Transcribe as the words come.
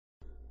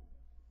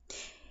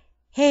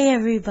Hey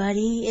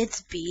everybody,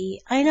 it's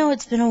B. I know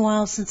it's been a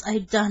while since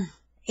I've done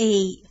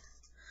a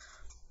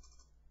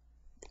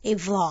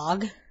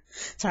vlog.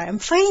 Sorry, I'm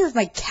fighting with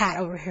my cat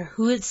over here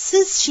who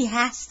insists she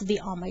has to be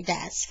on my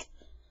desk.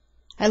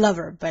 I love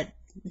her, but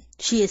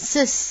she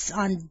insists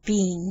on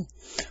being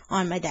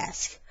on my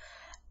desk.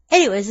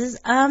 Anyways,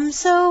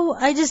 so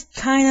I just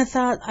kind of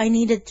thought I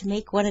needed to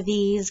make one of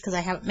these because I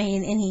haven't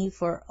made any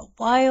for a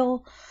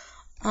while.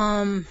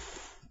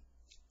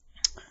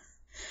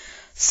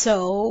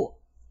 So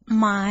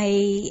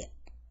my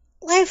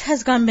life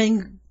has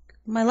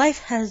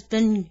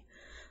been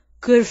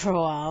good for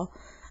a while,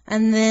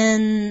 and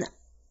then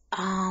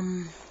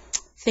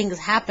things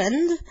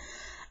happened,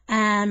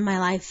 and my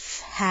life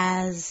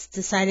has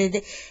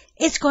decided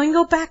it's going to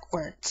go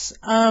backwards.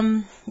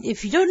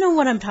 If you don't know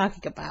what I'm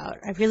talking about,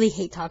 I really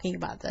hate talking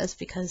about this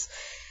because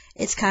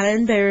it's kind of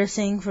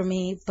embarrassing for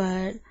me,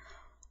 but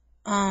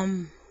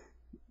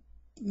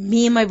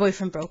me and my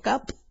boyfriend broke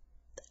up.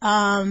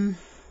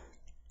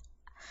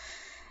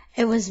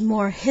 It was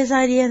more his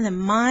idea than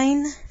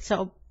mine,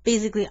 so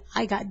basically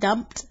I got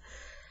dumped,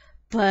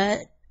 but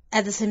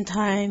at the same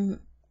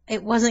time,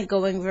 it wasn't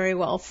going very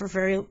well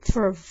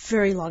for a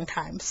very long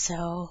time,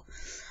 so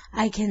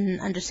I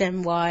can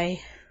understand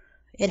why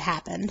it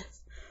happened.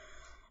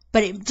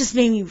 But it just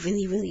made me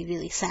really, really,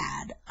 really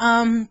sad,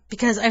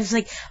 because I was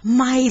like,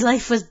 my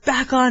life was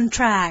back on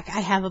track. I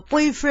have a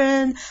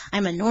boyfriend,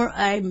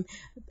 I'm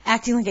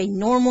acting like a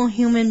normal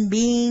human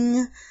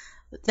being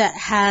that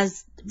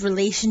has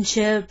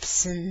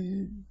relationships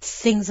and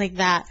things like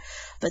that,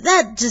 but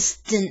that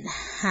just didn't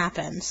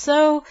happen.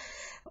 So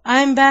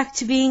I'm back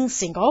to being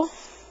single,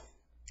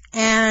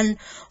 and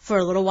for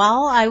a little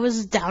while I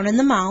was down in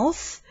the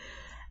mouth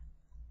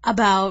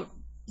about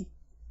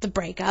the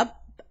breakup,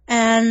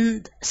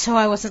 and so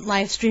I wasn't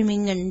live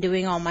streaming and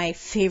doing all my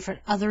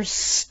favorite other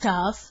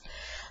stuff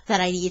that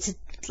I need to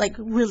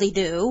really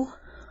do,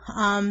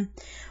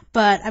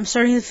 but I'm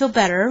starting to feel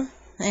better,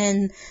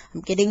 and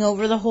I'm getting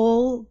over the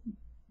whole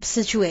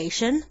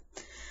situation,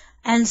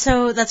 and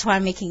so that's why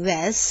I'm making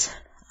this,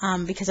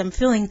 because I'm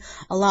feeling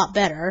a lot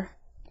better.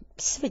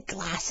 Stupid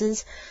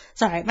glasses.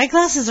 Sorry, my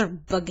glasses are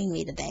bugging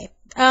me today.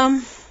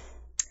 You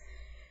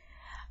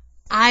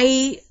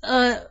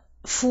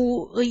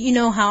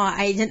know how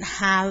I didn't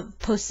have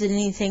posted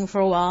anything for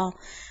a while.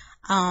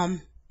 I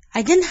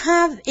didn't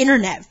have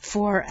internet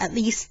for at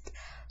least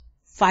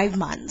 5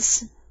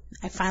 months.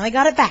 I finally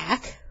got it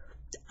back.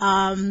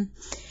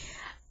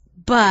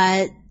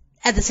 But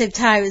at the same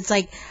time, it's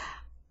like,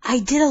 I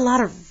did a lot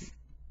of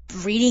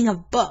reading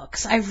of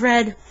books. I've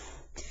read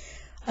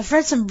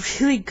some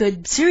really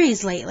good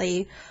series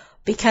lately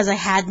because I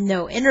had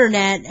no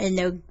internet and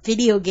no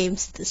video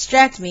games to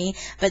distract me,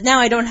 but now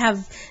I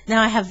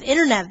have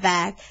internet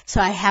back,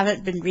 so I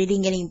haven't been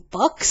reading any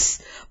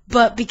books,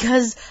 but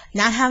because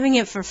not having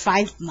it for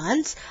 5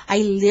 months, I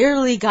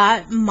literally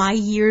got my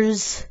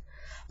year's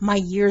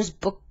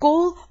book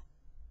goal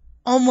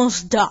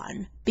almost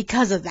done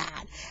because of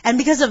that, and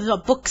because of a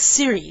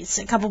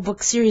couple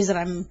book series that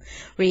I'm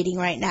reading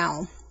right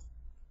now.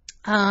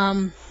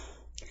 I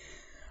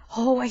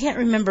can't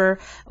remember.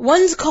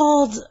 One's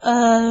called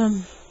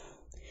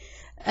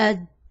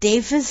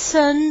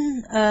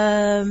Davidson,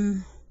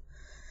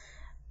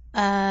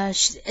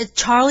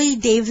 Charley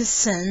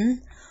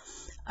Davidson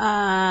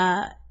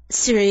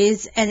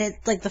series, and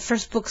the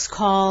first book's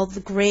called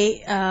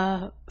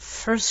The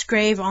First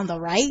Grave on the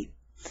Right.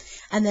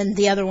 And then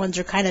the other ones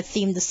are kind of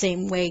themed the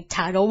same way,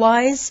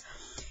 title-wise.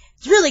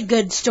 It's a really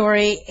good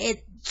story.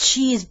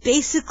 She is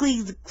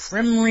basically the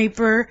Grim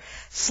Reaper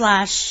 /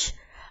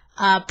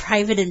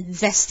 private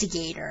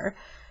investigator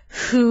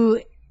who,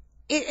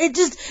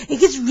 it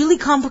gets really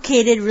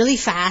complicated really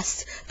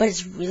fast, but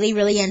it's really,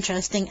 really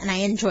interesting, and I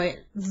enjoy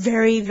it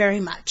very,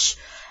 very much.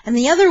 And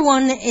the other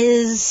one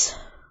is,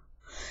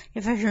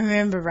 if I can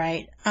remember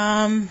right,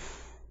 Swookie,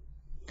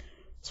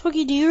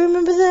 do you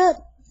remember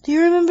that? Do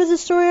you remember the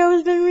story I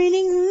was been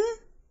reading?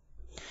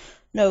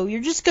 No, you're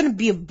just gonna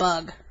be a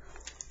bug.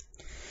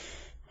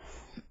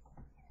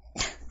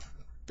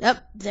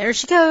 Yep, there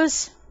she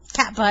goes.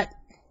 Cat butt.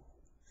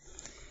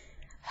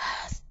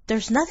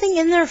 There's nothing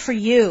in there for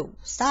you.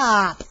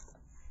 Stop.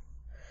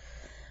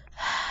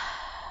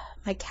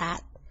 My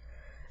cat.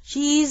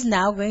 She's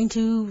now going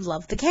to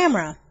love the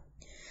camera.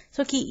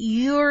 Swookie,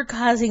 you're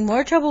causing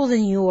more trouble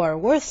than you are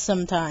worth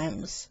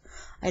sometimes.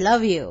 I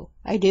love you.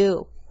 I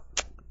do.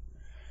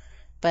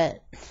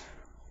 But,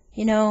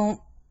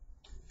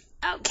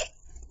 okay.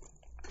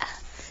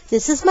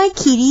 This is my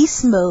kitty,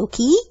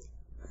 Smokey.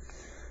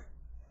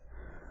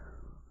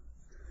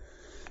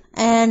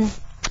 And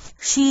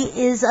she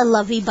is a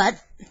lovey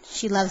butt.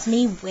 She loves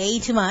me way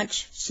too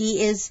much.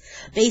 She is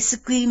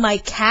basically my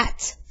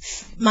cat,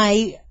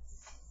 my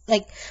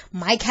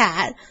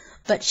cat,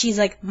 but she's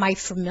like my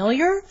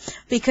familiar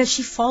because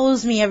she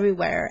follows me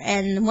everywhere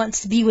and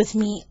wants to be with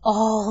me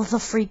all the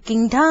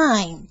freaking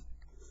time.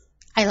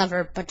 I love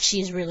her, but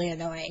she's really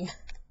annoying.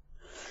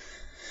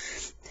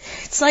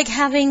 It's like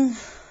having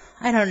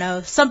I don't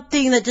know,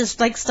 something that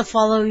just likes to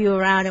follow you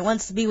around and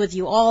wants to be with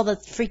you all the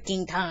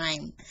freaking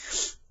time.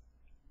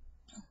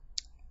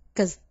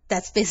 Because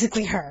that's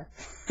basically her.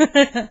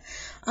 Let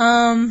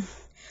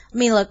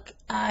me look.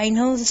 I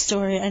know the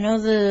story. I know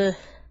the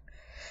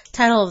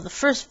title of the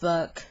first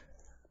book.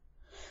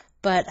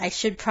 But I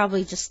should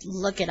probably just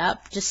look it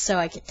up just so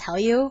I could tell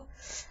you.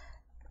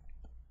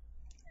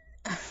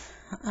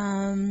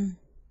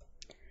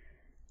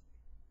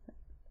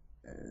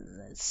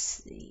 Let's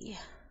see.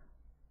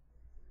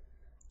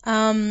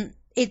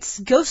 It's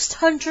Ghost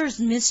Hunter's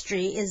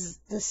Mystery is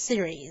the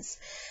series.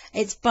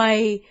 It's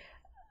by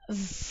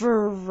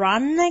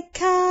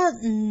Veronica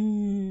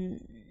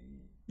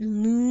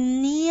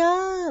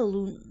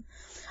Lunia.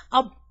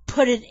 I'll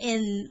put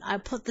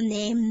the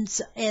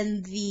names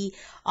and the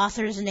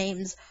authors'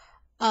 names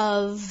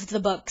of the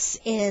books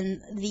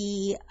in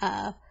the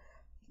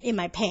in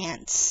my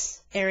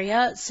pants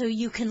area, so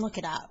you can look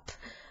it up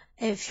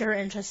if you're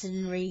interested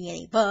in reading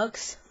any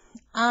books.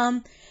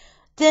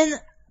 Then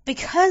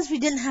because we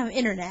didn't have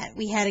internet,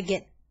 we had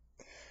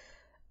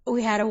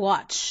to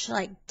watch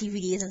like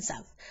DVDs and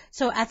stuff.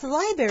 So at the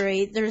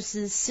library, there's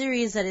this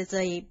series that is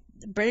a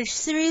British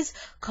series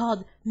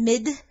called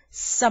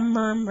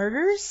Midsummer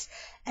Murders,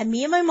 and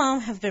me and my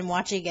mom have been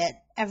watching it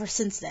ever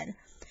since then.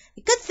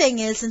 The good thing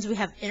is, since we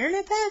have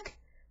internet back,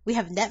 we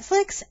have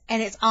Netflix,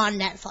 and it's on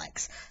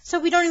Netflix. So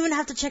we don't even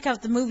have to check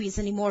out the movies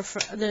anymore for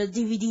the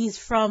DVDs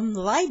from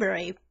the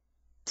library.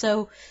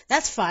 So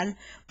that's fun.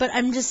 But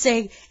I'm just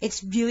saying,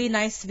 it's really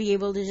nice to be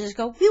able to just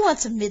go, we want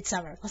some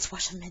Midsummer. Let's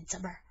watch some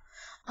Midsummer.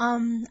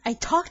 I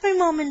talked my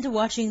mom into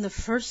watching the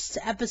first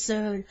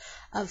episode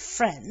of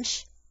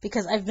French,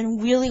 because I've been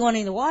really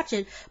wanting to watch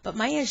it, but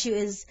my issue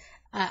is,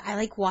 I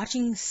like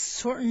watching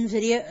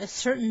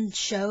certain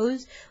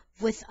shows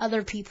with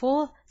other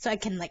people, so I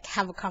can like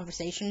have a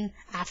conversation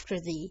after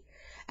the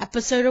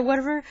episode or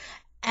whatever.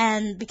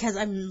 And because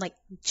I'm like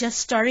just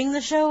starting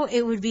the show,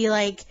 it would be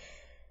like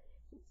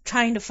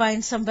trying to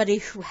find somebody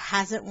who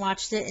hasn't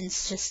watched it and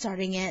is just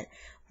starting it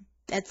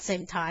at the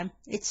same time.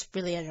 It's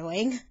really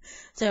annoying.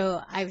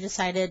 So I've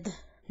decided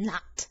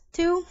not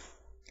to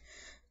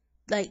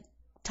like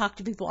talk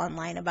to people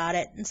online about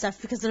it and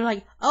stuff, because they're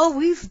like,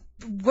 oh,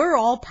 we're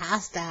all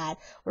past that.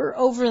 We're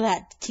over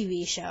that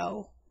TV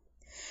show.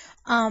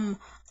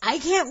 I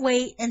can't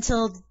wait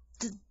until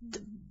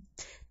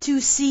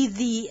to see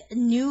the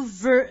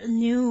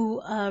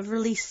new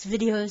released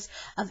videos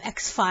of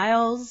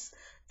X-Files,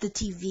 the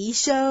TV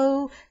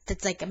show.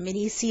 That's like a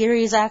mini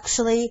series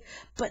actually,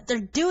 but they're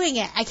doing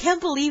it. I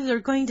can't believe they're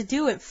going to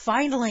do it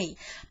finally.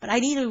 But I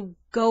need to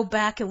go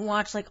back and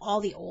watch like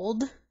all the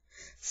old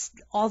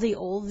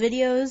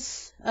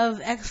videos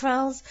of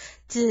X-Files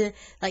to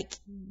like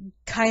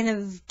kind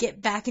of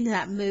get back into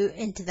that mood,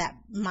 into that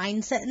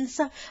mindset and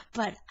stuff.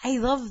 But I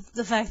love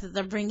the fact that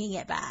they're bringing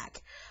it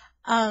back.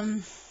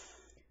 And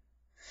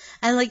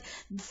like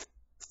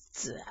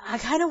I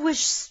kind of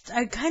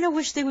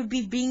wish they would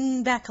be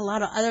bringing back a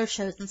lot of other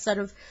shows instead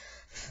of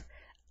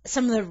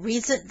some of the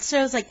recent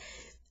shows. Like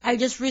I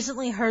just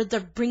recently heard they're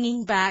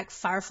bringing back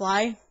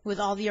Firefly with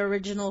all the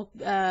original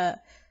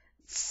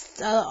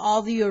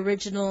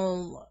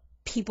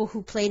people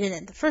who played in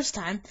it the first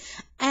time,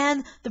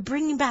 and they're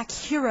bringing back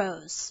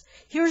Heroes.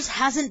 Heroes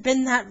hasn't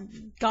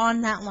been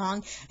gone that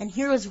long, and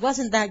Heroes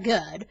wasn't that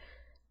good.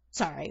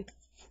 Sorry.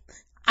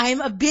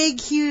 I'm a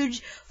big,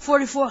 huge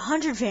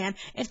 4400 fan.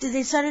 If they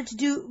decided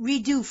to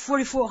redo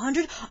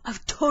 4400,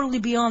 I'd totally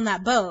be on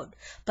that boat.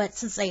 But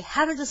since they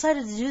haven't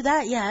decided to do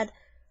that yet,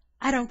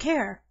 I don't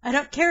care. I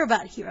don't care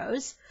about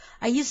Heroes.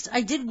 I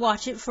did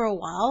watch it for a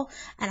while,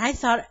 and I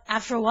thought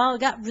after a while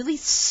it got really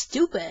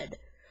stupid.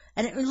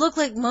 And it looked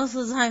like most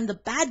of the time the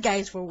bad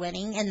guys were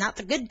winning and not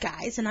the good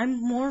guys, and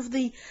I'm more of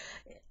the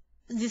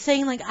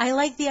thing, like, I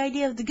like the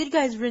idea of the good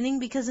guys winning,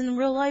 because in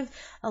real life,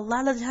 a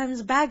lot of the times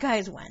the bad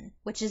guys win,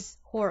 which is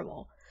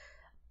horrible.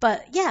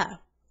 But, yeah.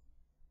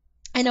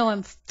 I know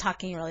I'm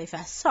talking really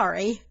fast.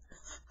 Sorry.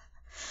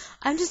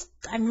 I'm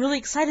really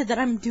excited that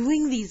I'm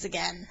doing these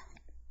again.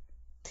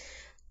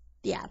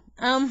 Yeah.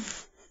 I'm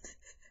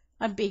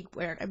being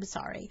weird. I'm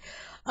sorry.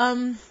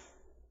 I'm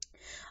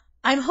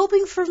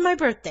hoping for my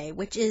birthday,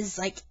 which is,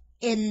 like,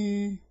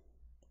 in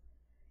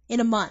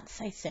a month,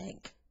 I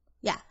think.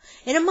 Yeah.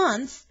 In a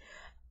month,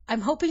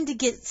 I'm hoping to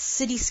get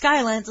City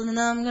Skylines, and then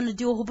I'm going to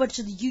do a whole bunch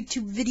of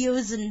YouTube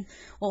videos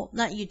well,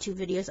 not YouTube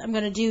videos. I'm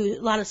going to do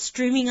a lot of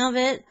streaming of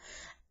it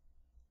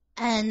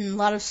and a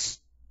lot of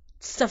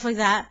stuff like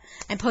that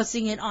and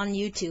posting it on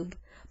YouTube.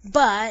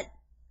 But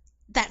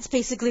that's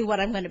basically what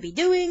I'm going to be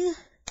doing.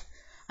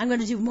 I'm going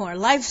to do more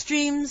live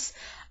streams.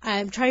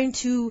 I'm trying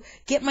to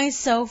get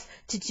myself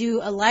to do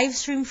a live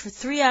stream for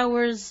 3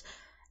 hours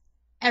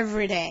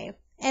every day.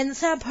 And the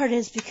sad part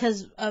is,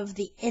 because of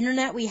the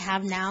internet we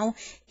have now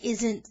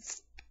isn't,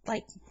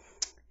 like,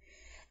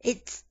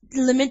 it's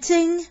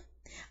limiting.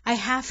 I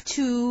have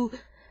to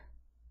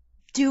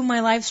do my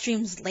live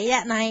streams late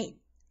at night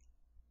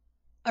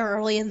or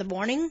early in the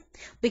morning,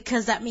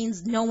 because that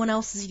means no one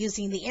else is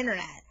using the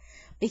internet.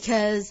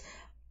 Because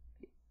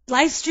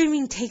live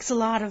streaming takes a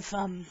lot of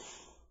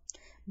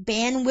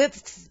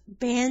bandwidth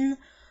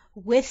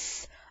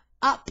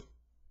up.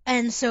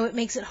 And so it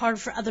makes it hard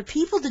for other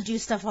people to do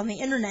stuff on the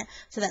internet.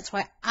 So that's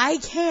why I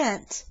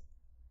can't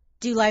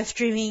do live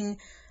streaming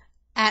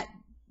at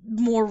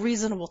more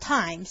reasonable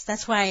times.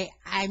 That's why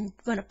I'm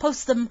going to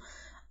post them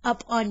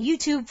up on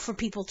YouTube for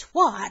people to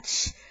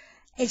watch.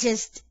 It's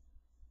just,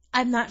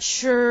 I'm not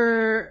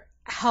sure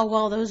how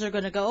well those are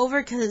going to go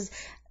over, because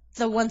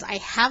the ones I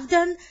have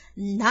done,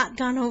 not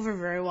gone over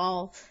very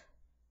well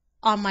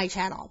on my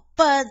channel.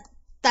 But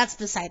that's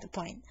beside the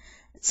point.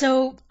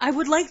 So I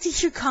would like to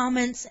hear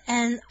comments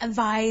and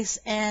advice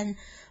and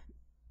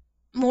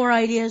more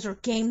ideas or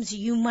games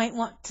you might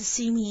want to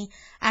see me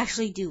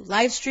actually do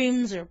live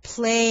streams or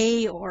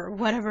play or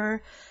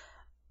whatever.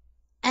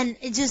 And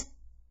it just,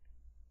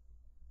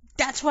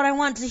 that's what I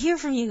want to hear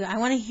from you. I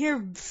want to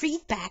hear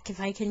feedback if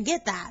I can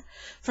get that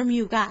from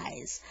you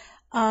guys.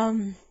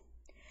 And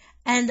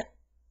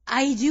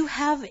I do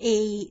have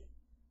a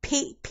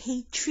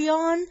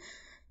Patreon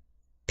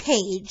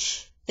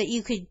page that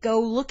you could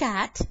go look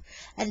at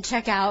and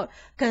check out,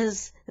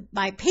 because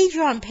my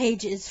Patreon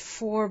page is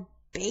for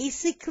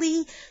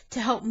basically to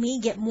help me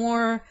get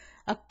more,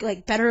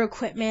 better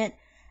equipment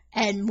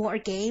and more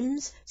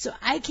games, so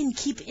I can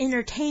keep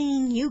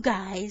entertaining you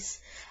guys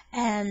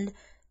and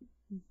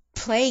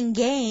playing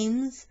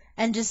games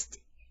and just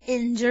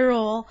in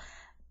general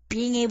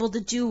being able to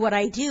do what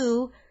I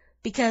do,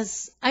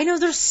 because I know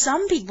there's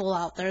some people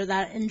out there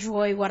that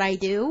enjoy what I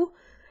do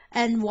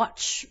and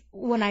watch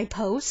when I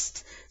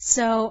post.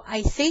 So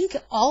I thank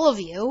all of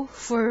you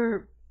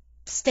for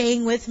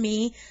staying with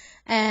me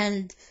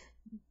and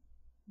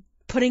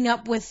putting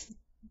up with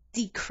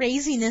the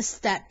craziness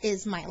that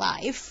is my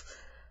life.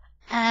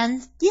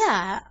 And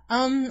yeah,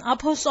 I'll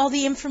post all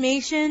the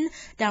information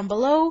down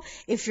below.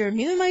 If you're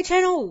new to my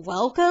channel,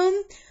 welcome.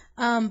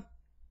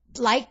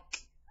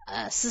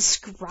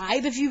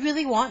 Subscribe if you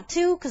really want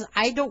to, because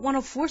I don't want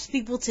to force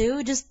people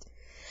to. Just,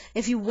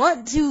 if you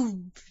want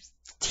to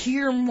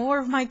hear more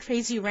of my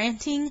crazy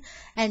ranting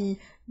and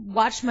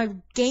watch my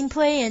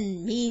gameplay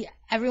and me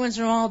every once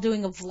in a while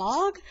doing a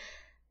vlog,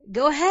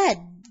 go ahead,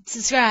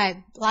 subscribe,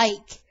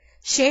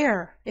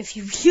 share if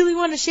you really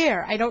want to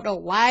share. I don't know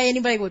why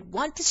anybody would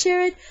want to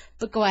share it,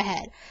 but go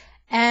ahead.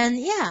 And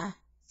yeah,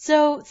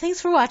 so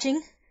thanks for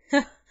watching.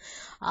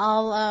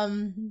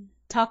 I'll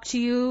talk to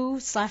you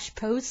 /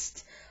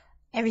 post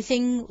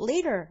everything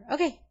later.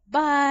 Okay,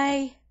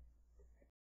 bye.